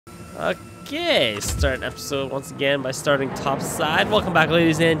Okay, start an episode once again by starting topside. Welcome back,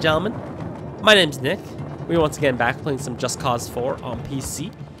 ladies and gentlemen. My name's Nick. We are once again back playing some Just Cause 4 on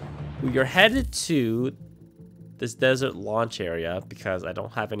PC. We are headed to this desert launch area because I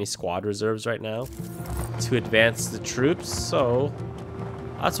don't have any squad reserves right now to advance the troops, so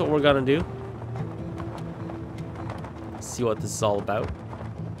that's what we're gonna do. See what this is all about.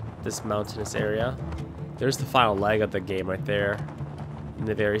 This mountainous area. There's the final leg of the game right there in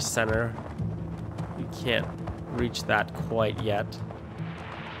the very center. You can't reach that quite yet.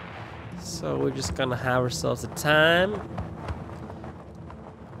 So we're just gonna have ourselves a time,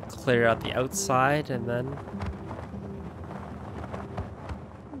 clear out the outside, and then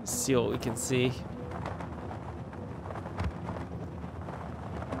see what we can see.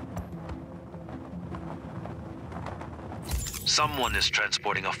 Someone is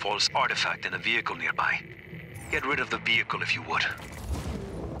transporting a false artifact in a vehicle nearby. Get rid of the vehicle if you would.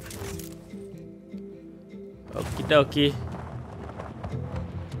 Okie dokie.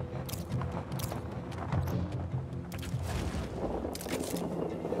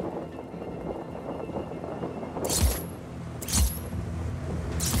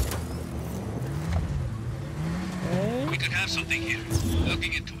 We could have something here.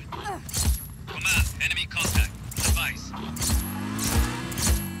 Looking into it. Command, enemy contact. Device.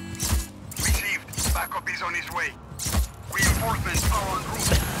 Received. Backup is on his way. Reinforcements are en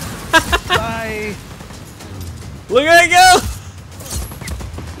route. Bye. Look at it go!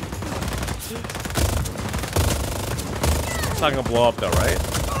 It's not gonna blow up though, right?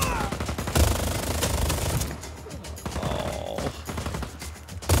 Oh.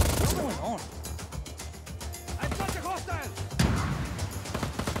 What's going on? I've got a hostile.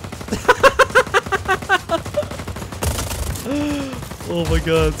 Oh my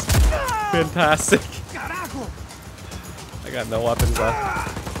god. Fantastic. I got no weapons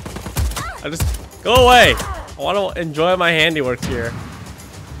left. I just go away. I want to enjoy my handiwork here.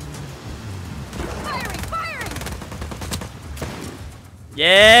 Firing!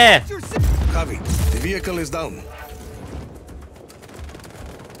 Yeah! Copy. The vehicle is down.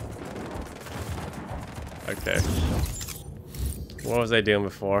 Okay. What was I doing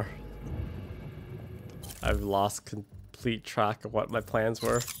before? I've lost complete track of what my plans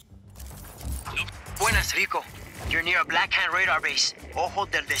were. Buenas, Rico. You're near a Black Hand radar base, Ojo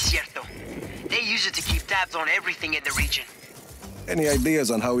del Desierto. They use it to keep tabs on everything in the region. Any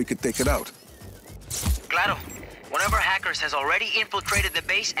ideas on how we could take it out? Claro. One of our hackers has already infiltrated the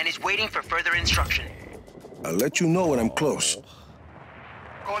base and is waiting for further instruction. I'll let you know when I'm close.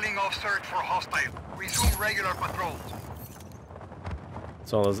 Calling off search for hostile. Resume regular patrols.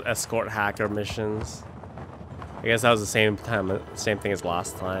 It's one of those escort hacker missions. I guess that was the same thing as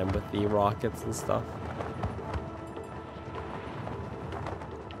last time with the rockets and stuff.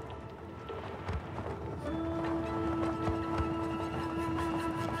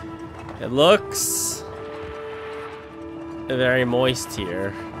 It looks very moist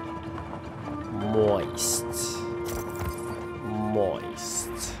here. Moist.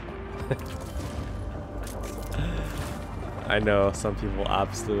 I know some people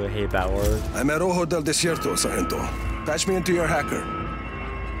absolutely hate that word. I'm at Ojo del Desierto, Sargento. Patch me into your hacker.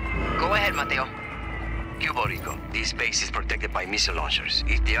 Go ahead, Mateo. Cuba, Rico. This base is protected by missile launchers.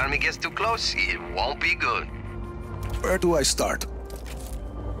 If the army gets too close, it won't be good. Where do I start?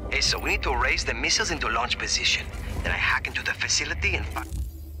 Hey, so we need to raise the missiles into launch position. Then I hack into the facility and fire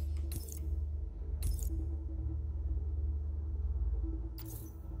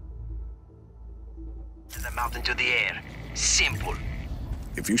them out into the air. Simple.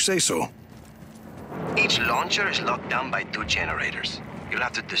 If you say so. Each launcher is locked down by 2 generators. You'll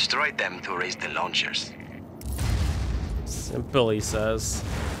have to destroy them to raise the launchers. Simple, he says.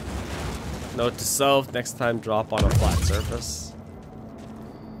 Note to self, next time drop on a flat surface.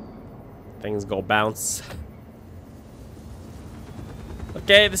 Things go bounce.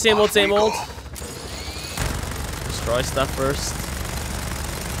 Okay, the same old, same old. Destroy stuff first.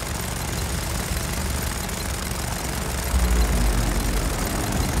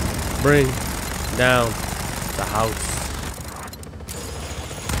 Bring down the house.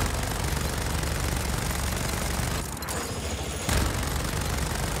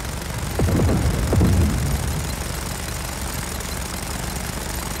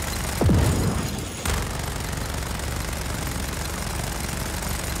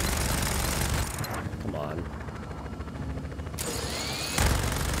 Come on.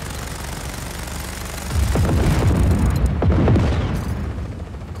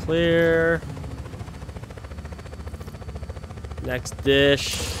 Clear. Next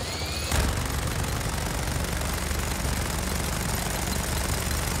dish.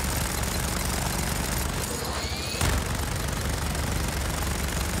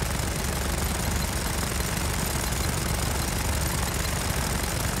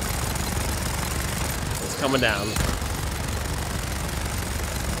 coming down.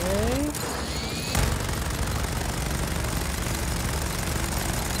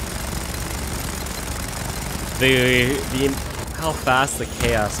 Okay. How fast the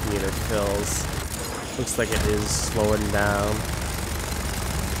chaos meter fills. Looks like it is slowing down.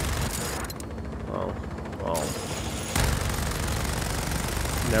 Oh, well.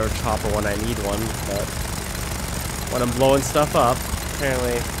 Never chopper when I need one, but when I'm blowing stuff up,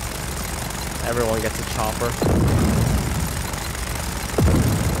 apparently everyone gets a chopper.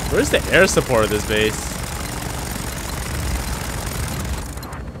 Where's the air support of this base?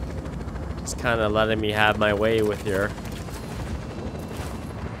 Just kind of letting me have my way with your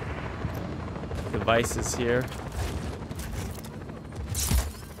devices here.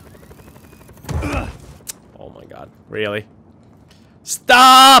 Oh my god, really?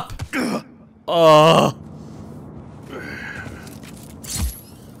 Stop! Oh.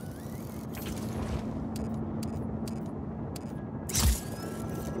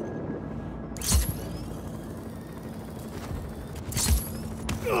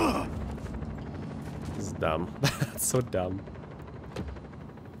 This is dumb. That's so dumb.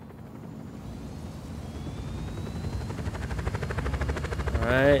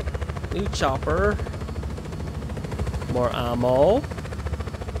 Alright, new chopper. More ammo.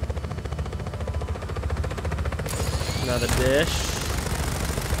 Another dish.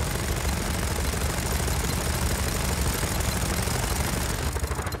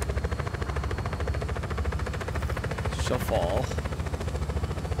 She'll fall.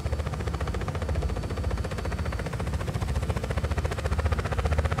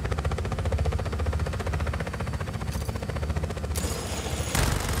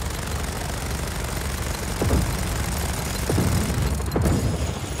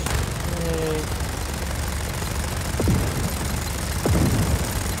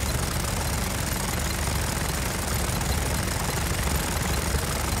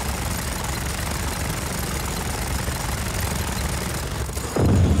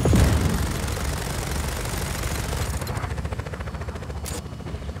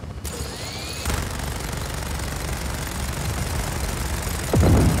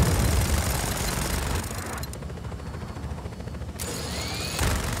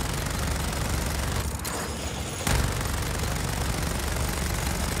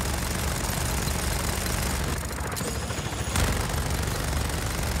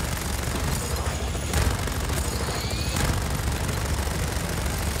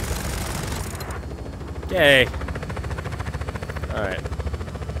 Yay. Alright.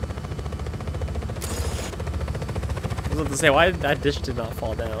 I was about to say, why that dish did not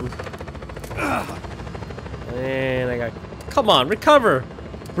fall down? And I got... Come on, recover!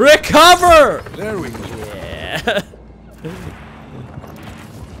 Recover! There we go. Yeah.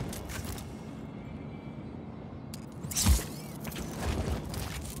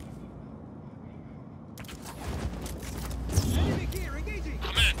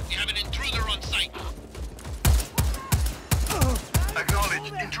 Command, we have an intruder on site.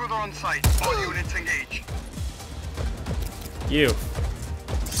 Acknowledged. Intruder on site. All units engaged. You.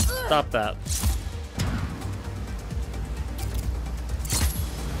 Stop that.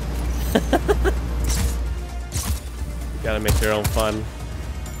 You gotta make your own fun.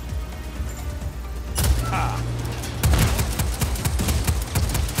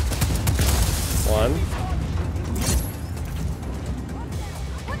 One.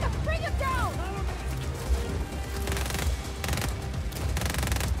 Bring him down!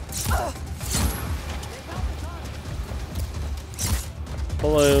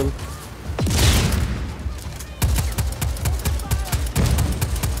 Balloon.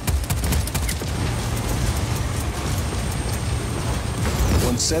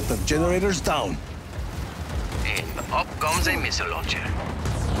 One set of generators down. And up comes a missile launcher.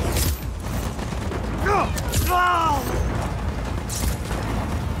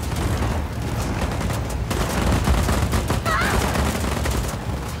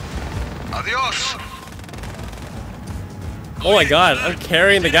 Adios. Oh my god, I'm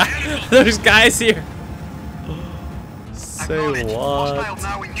carrying the guy. There's guys here. Say Acknowledged. Hostile what?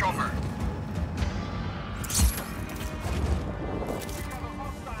 now in chopper.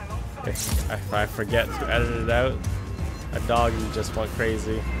 If I forget to edit it out, a dog just went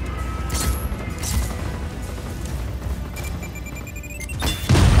crazy.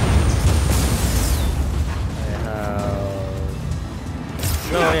 I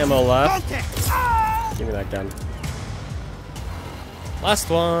have no ammo left. Give me that gun. Last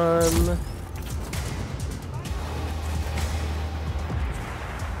one.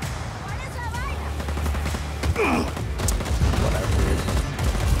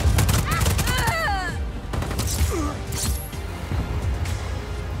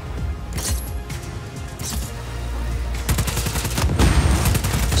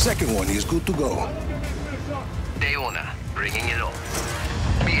 second one is good to go. De una, bringing it on.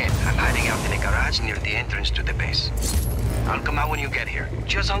 Bien, I'm hiding out in a garage near the entrance to the base. I'll come out when you get here.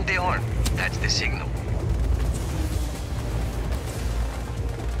 Just honk the horn. That's the signal.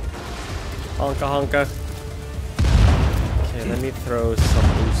 Honka honka. Okay, let me throw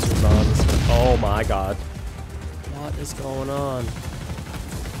some boosters on this one. Oh my god. What is going on?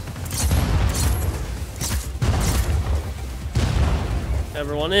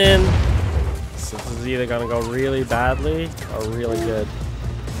 Everyone in. So this is either gonna go really badly or really good.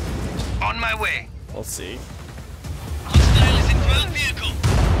 On my way. We'll see. Hostile is in 12 vehicle.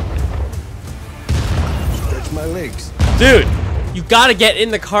 Stretch my legs. Dude, you gotta get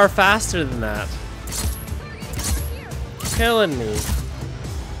in the car faster than that. Killing me.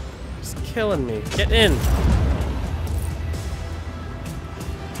 Just killing me. Get in.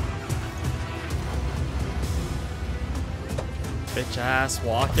 Bitch ass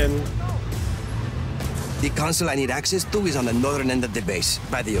walking. The console I need access to is on the northern end of the base,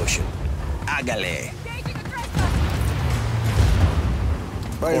 by the ocean. Ágale.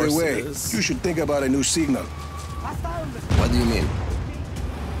 By the course way, it is. you should think about a new signal. What do you mean?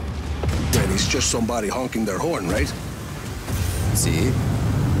 Well, it's just somebody honking their horn, right? See?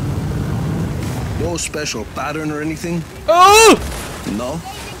 No special pattern or anything? Oh! No?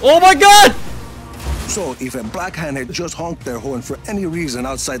 Oh my god! So, if a black hand had just honked their horn for any reason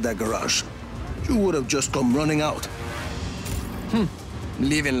outside that garage, you would have just come running out.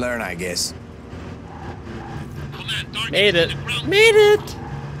 Live and learn, I guess. Made it. Made it!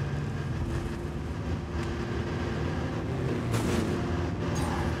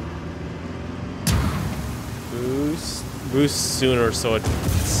 Boost. Boost sooner so it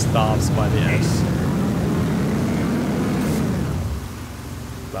stops by the end.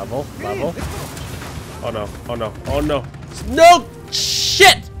 Level. Level. Oh no. Oh no. Oh no. No!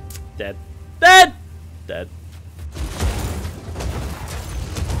 Shit! Dead. Dead! Dead.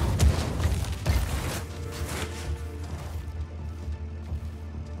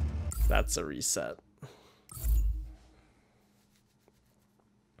 That's a reset.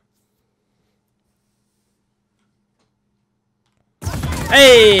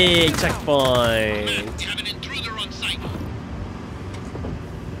 Hey, checkpoint. We have an intruder on site.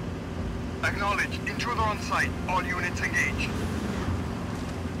 Acknowledge. Intruder on site. All units engage.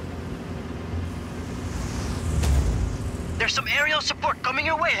 There's some aerial support coming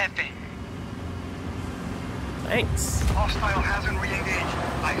your way, Jefe. Thanks. Hostile hasn't re-engaged.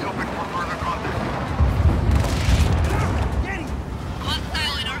 Eyes open for further contact.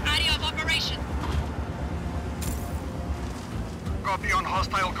 Hostile in our area of operation. Copy on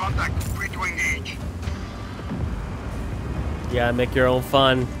hostile contact. Free to engage. Yeah, make your own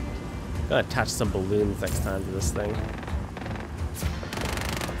fun. Gotta attach some balloons next time to this thing.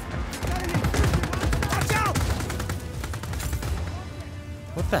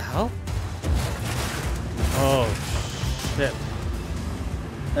 What the hell? Oh, shit.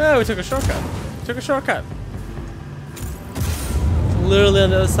 Oh, we took a shortcut. Took a shortcut. Literally on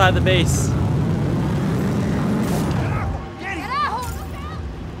the other side of the base.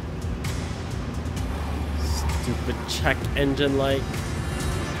 Stupid check engine light.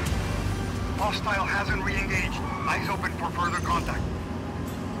 Hostile hasn't re-engaged. Eyes open for further contact.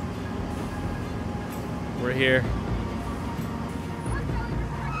 We're here.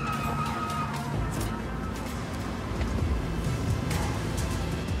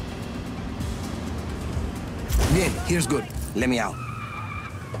 Bien, here's good. Let me out.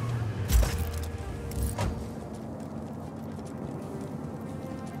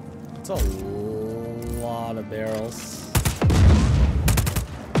 It's a lot of barrels.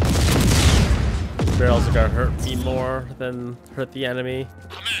 These barrels are gonna hurt me more than hurt the enemy.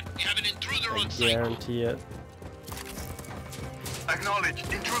 Command, we have an intruder I on site. guarantee it. Acknowledge.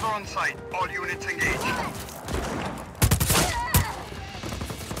 Intruder on site. All units engage.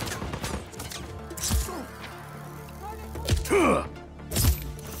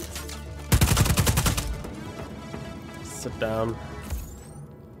 Sit down.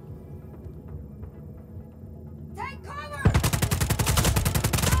 Take cover!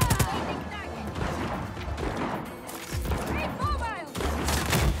 Be mobile!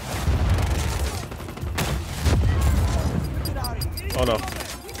 Oh no.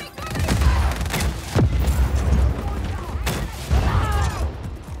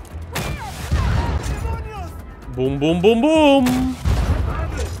 Boom, boom, boom, boom. Open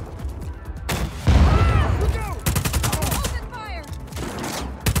fire!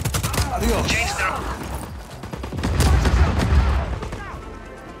 Adios. Change their...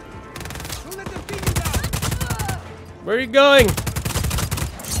 Where are you going?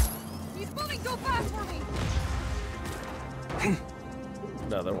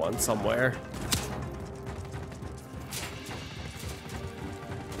 spawn somewhere.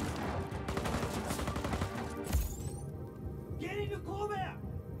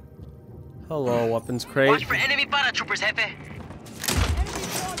 Hello, weapons crate. Watch for enemy paratroopers, Jefe.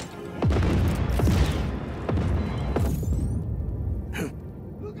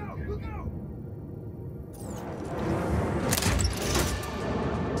 Look out! Look out!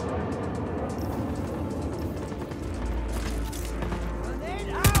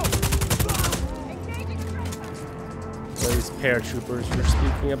 What are these paratroopers you're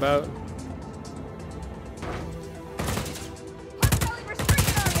speaking about?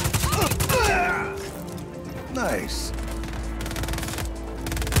 Nice.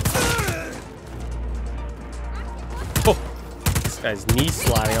 Oh, this guy's knee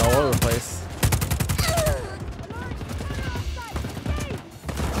sliding all over the place.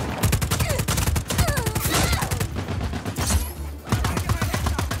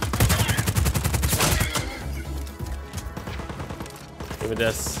 Give me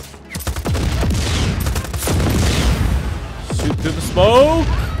this. Shoot through the smoke.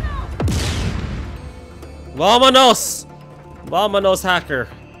 Vámonos! Vámonos, hacker.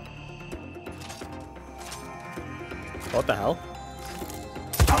 What the hell?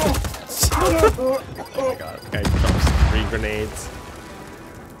 Oh my god, this guy drops 3 grenades.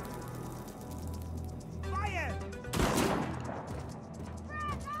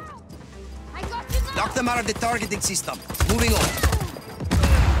 I got you now. Knock them out of the targeting system. Moving on.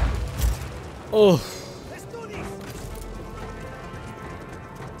 Oh. Let's do this!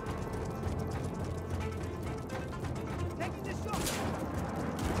 Taking the shot!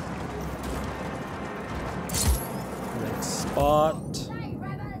 Next spot. Hey,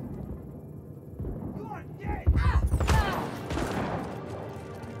 rebel. You are dead!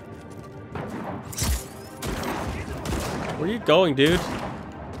 Where are you going, dude?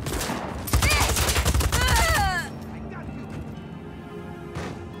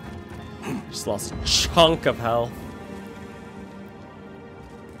 Just lost a chunk of health.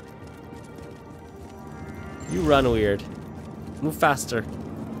 You run weird. Move faster.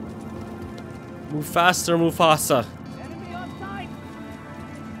 Move faster, Mufasa. Enemy on sight!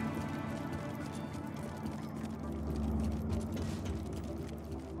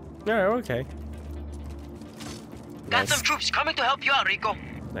 Alright, okay. Got Nice. some troops coming to help you out, Rico.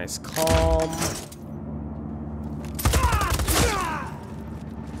 Nice calm.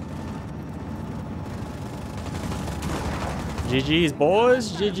 GG's,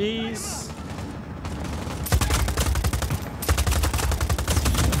 boys. GG's.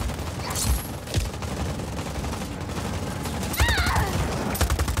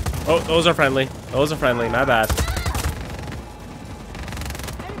 Oh, those are friendly. Those are friendly. My bad.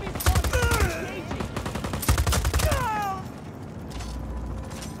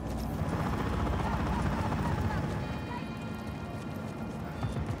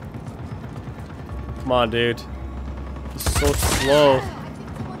 Come on, dude. He's so slow. I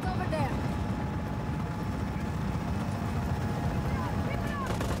think someone's over there.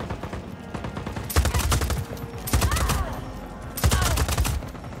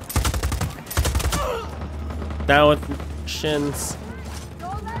 Down with shins.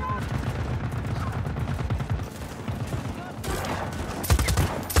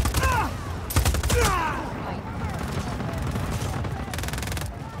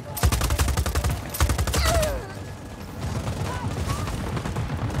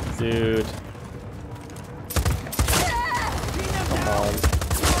 Dude. Come on.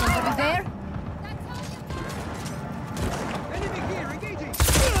 Over there? Enemy here, engaging!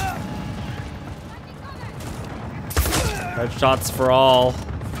 Headshots for all.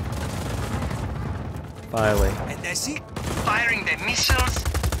 Finally. And that's it. Firing the missiles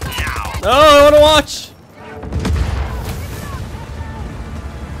now. Oh, I want to watch.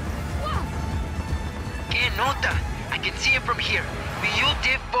 Que nota. I can see it from here.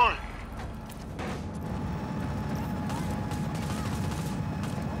 Beautiful.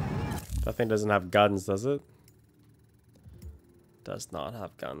 That thing doesn't have guns, does it? Does not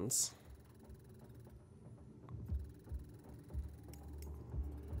have guns.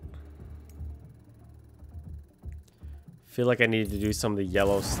 Feel like I need to do some of the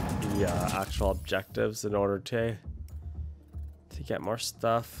actual objectives in order to get more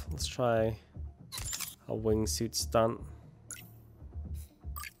stuff. Let's try a wingsuit stunt.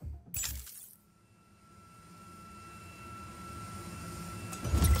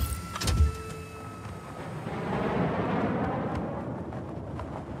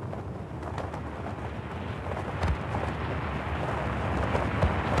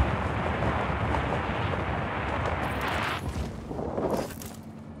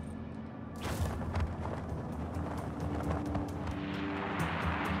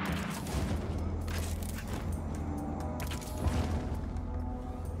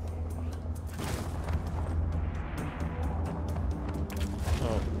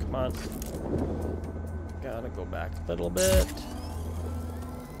 on. Gotta go back a little bit.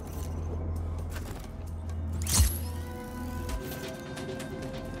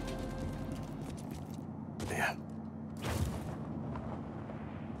 Yeah.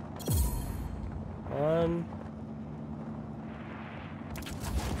 One.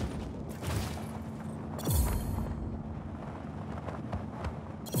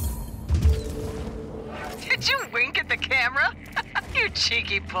 Did you wink at the camera? You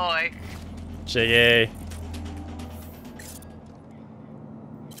cheeky boy. Jiggy.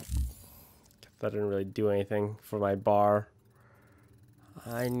 That didn't really do anything for my bar.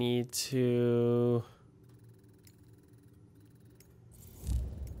 I need to...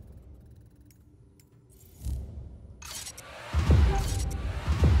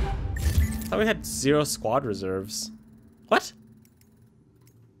 I thought we had 0 squad reserves. What?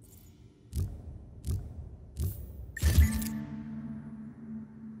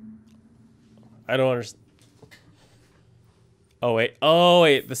 I don't understand. Oh wait. Oh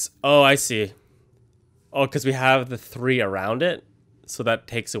wait. This. Oh, I see. Oh, because we have the 3 around it, so that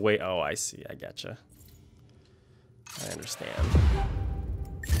takes away. Oh, I see. I getcha. I understand.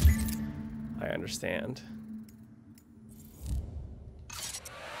 I understand.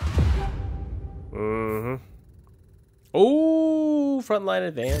 Oh, frontline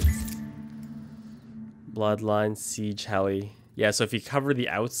advance. Bloodline siege heli. Yeah, so if you cover the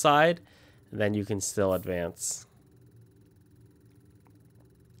outside, then you can still advance.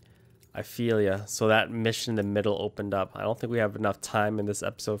 I feel ya. So that mission in the middle opened up. I don't think we have enough time in this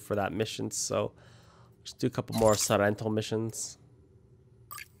episode for that mission, so just do a couple more Sorrento missions.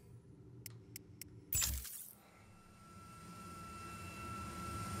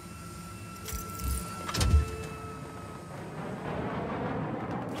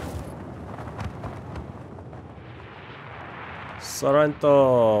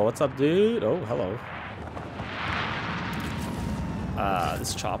 Sorrento, what's up, dude? Oh, hello.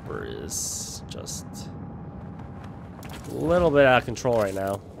 This chopper is just a little bit out of control right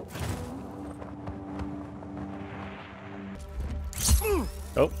now.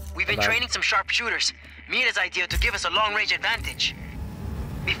 Oh, We've been training some sharpshooters. Mina's idea to give us a long-range advantage.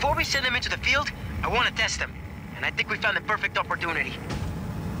 Before we send them into the field, I want to test them, and I think we found the perfect opportunity.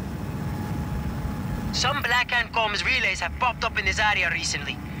 Some Black Hand comms relays have popped up in this area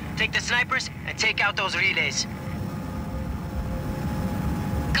recently. Take the snipers and take out those relays.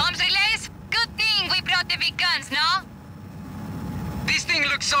 Comms relays? Good thing we brought the big guns, no? This thing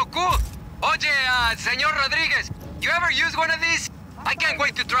looks so cool. Oye, Señor Rodriguez, you ever use one of these? I can't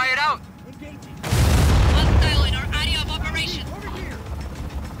wait to try it out. Hostile in our area of operation.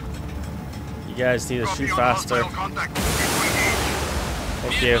 you guys need to shoot faster.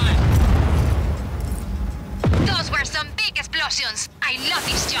 Thank you. Those were some big explosions. I love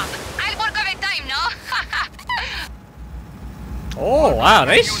this job. I'll work overtime, no? Oh, wow,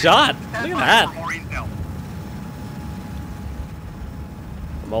 nice shot. Look at that.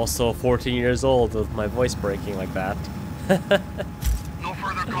 I'm also 14 years old with my voice breaking like that. No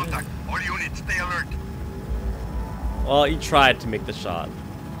further contact. All units, stay alert. Well, you tried to make the shot.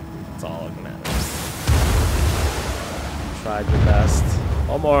 That's all that matters. You tried your best.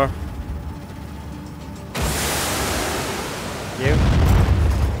 One more. Thank you.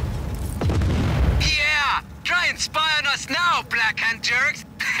 Yeah! Try and spy on us now, Black Hand jerks!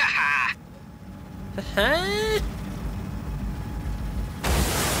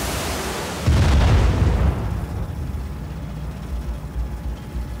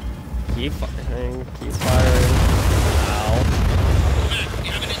 Keep firing, keep firing. Ow.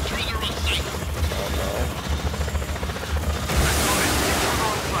 You have an intruder on site. Oh no.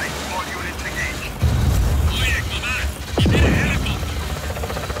 On site, all units engaged. Oye, command! You did a helicopter!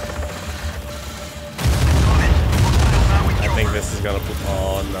 I think this is gonna put.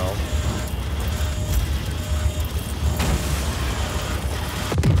 Oh no.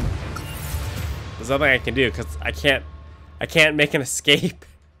 There's nothing I can do because I can't make an escape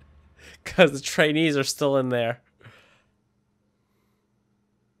because the trainees are still in there.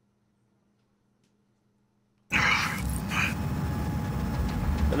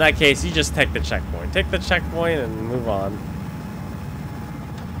 In that case, you just take the checkpoint. Take the checkpoint and move on.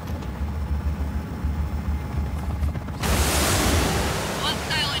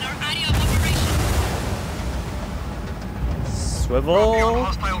 Hostile in our area of operation. Swivel.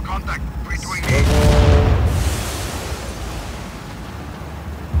 Hostile contact. Free to engage. Swivel.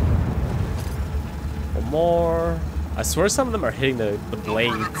 One more. I swear some of them are hitting the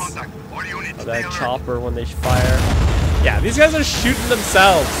blades No further contact. All units, of stay that alert. chopper when they fire. Yeah, these guys are shooting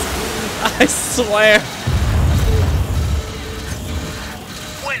themselves. I swear.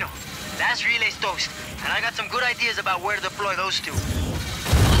 Bueno, Last relay's toast, and I got some good ideas about where to deploy those two.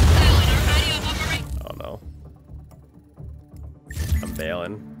 Oh no. I'm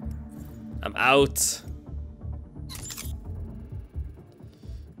bailing. I'm out.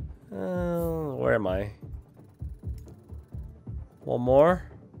 Where am I? One more?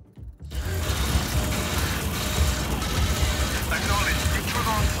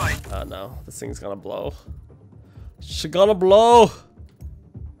 Oh no, this thing's gonna blow. She's gonna blow!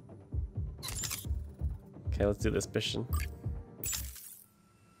 Okay, let's do this mission.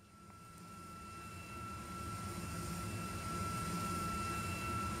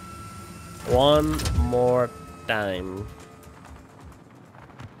 One more time.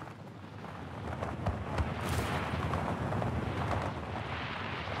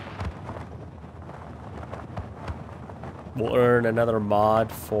 We'll earn another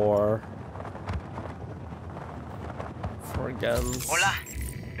mod for guns. Hola.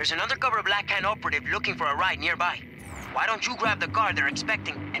 There's an undercover Black Hand operative looking for a ride nearby. Why don't you grab the car they're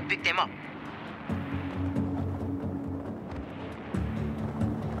expecting and pick them up?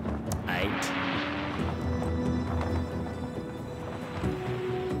 Aight.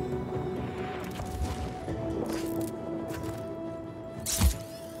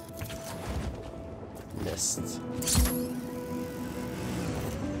 Missed.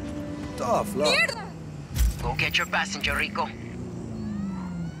 Tough luck. Go get your passenger, Rico.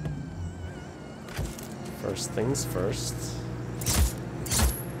 First things first.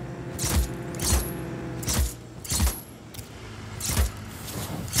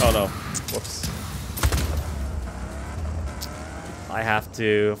 Oh no. Whoops. I have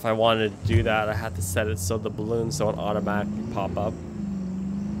to, if I wanted to do that, I have to set it so the balloons don't automatically pop up.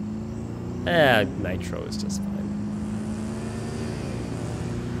 Nitro is just fine.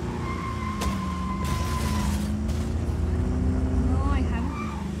 No, I haven't.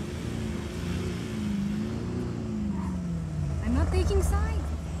 I'm not taking sides.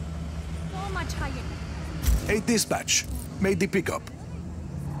 So much higher. Hey, dispatch. Made the pickup.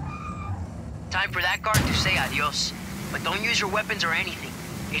 Time for that car to say adios. But don't use your weapons or anything.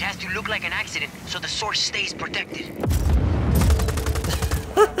 It has to look like an accident, so the source stays protected.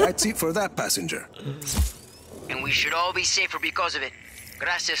 That's it for that passenger. And we should all be safer because of it.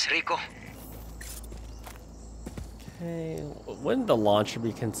 Gracias, Rico. Okay, wouldn't the launcher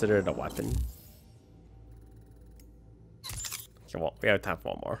be considered a weapon? Okay, well, we have time for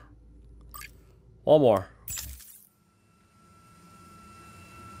one more. One more.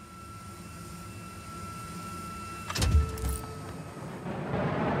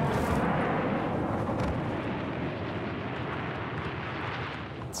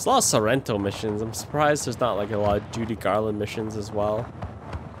 It's a lot of Sorrento missions. I'm surprised there's not like a lot of Judy Garland missions as well.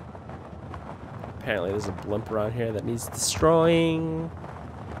 Apparently there's a blimp around here that needs destroying.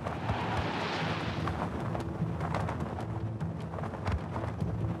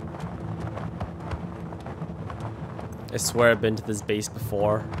 I swear I've been to this base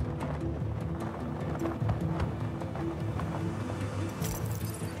before.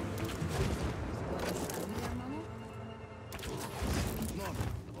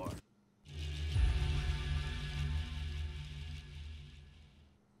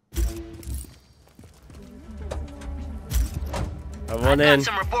 I got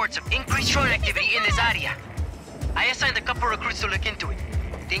some reports of increased drone activity in this area. I assigned a couple recruits to look into it.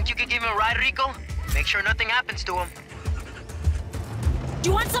 Think you can give him a ride, Rico? Make sure nothing happens to him. Do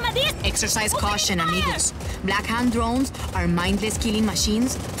you want some of this? Exercise caution, amigos. Black Hand drones are mindless killing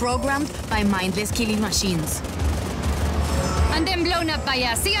machines programmed by mindless killing machines. And then blown up by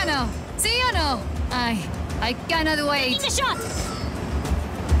us, see or no? See or no? I cannot wait. Give me a shot!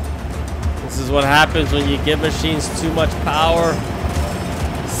 This is what happens when you give machines too much power.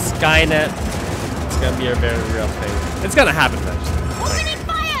 Skynet. It's gonna be a very real thing. It's gonna happen eventually. Opening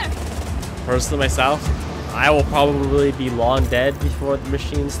fire! Personally, myself, I will probably be long dead before the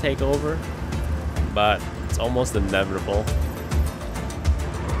machines take over. But it's almost inevitable.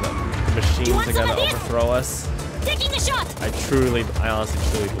 The machines are gonna overthrow us. Taking the shot! I honestly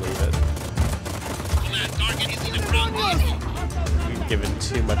truly believe it. We've given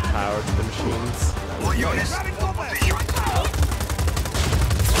too much power to the machines.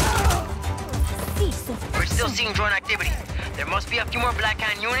 We're still seeing drone activity. There must be a few more Black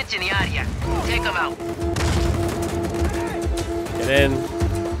Hand units in the area. Take them out. Get in.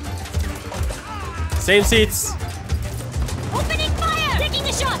 Same seats. Opening fire! Taking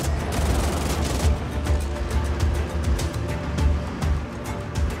the shot!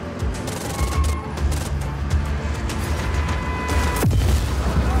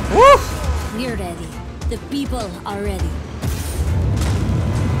 Woo! We're ready. The people are ready.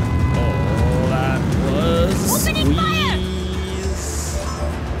 Oh. Opening fire! Squeeze.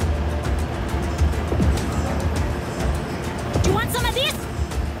 Do you want some of this?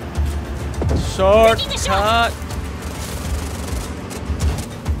 Shortcut.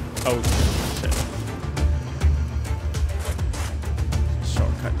 Oh shit.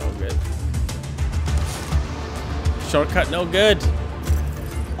 Shortcut no good. Shortcut no good.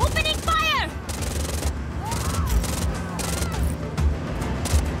 Opening fire!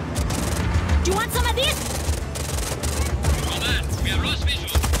 Do you want some of this? Command, we are lost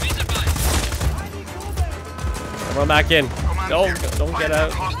visual. Please advise. Run back in. Don't get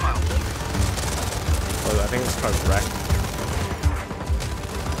out. Hostile. Oh, I think this car's wrecked.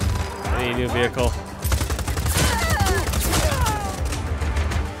 I need a new vehicle.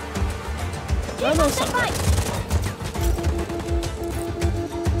 No, it's not wrecked.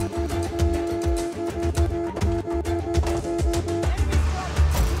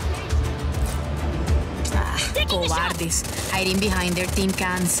 Cobardes, hiding behind their tin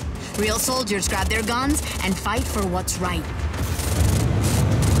cans. Real soldiers grab their guns and fight for what's right.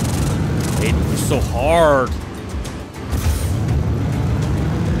 It was so hard.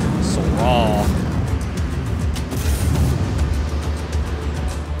 So raw.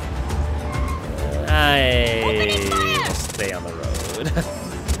 I'll stay on the road.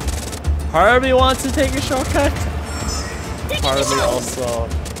 Part of me wants to take a shortcut. Part of me also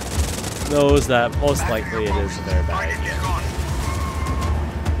knows that most likely it is a very bad idea.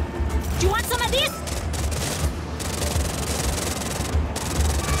 Do you want some of this?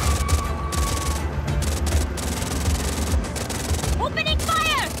 Opening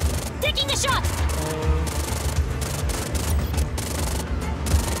fire! Taking the shot!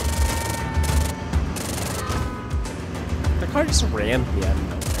 The car just ran me out of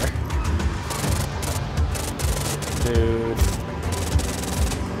nowhere. Dude.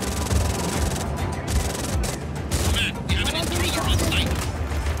 Command, we have an intruder on site.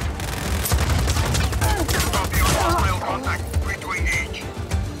 Copy on hostile contact. Free to engage.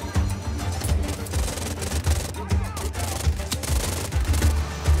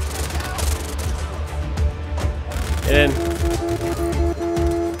 Get in.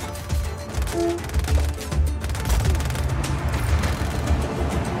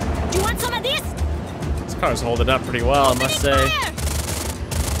 Do you want some of this? This car's holding up pretty well, I must say. Fire!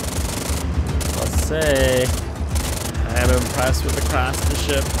 Let's say I am impressed with the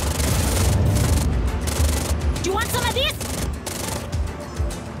craftsmanship. Do you want some of this?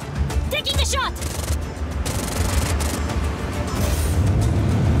 Taking the shot!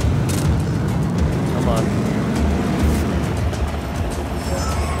 Come on.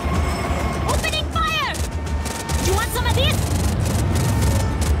 Opening fire! Do you want some of this?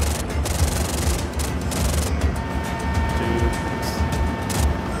 Dude.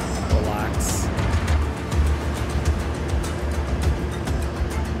 Relax.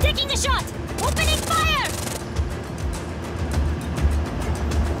 Taking the shot! Opening fire!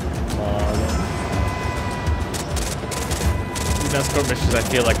 Come on. These escort missions, I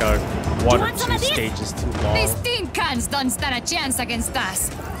feel like are one or want some two of this? stages too These long. tin cans don't stand a chance against us.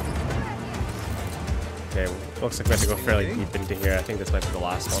 Okay, looks like we have to go fairly deep into here. I think this might be the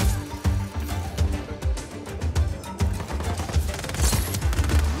last one.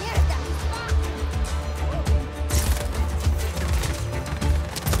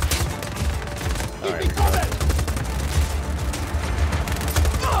 Alright, here we go.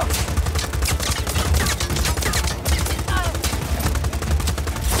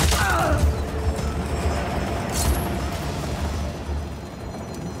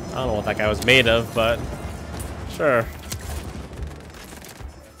 I don't know what that guy was made of, but sure.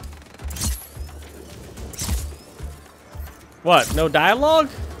 What? No dialogue?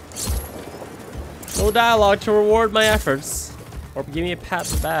 No dialogue to reward my efforts. Or give me a pat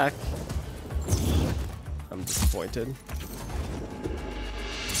on the back. I'm disappointed.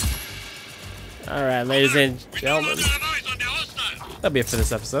 Alright, ladies and gentlemen. That'll be it for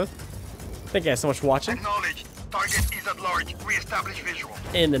this episode. Thank you guys so much for watching. Acknowledged. Target is at large. Re-establish visual.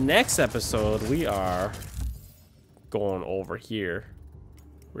 In the next episode, we are going over here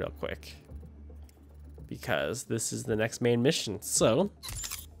real quick. Because this is the next main mission. So,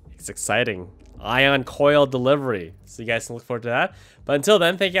 it's exciting. Ion coil delivery. So you guys can look forward to that. But until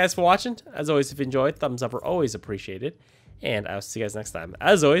then, thank you guys for watching. As always, if you enjoyed, thumbs up are always appreciated. And I'll see you guys next time.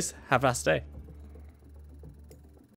 As always, have a fast day.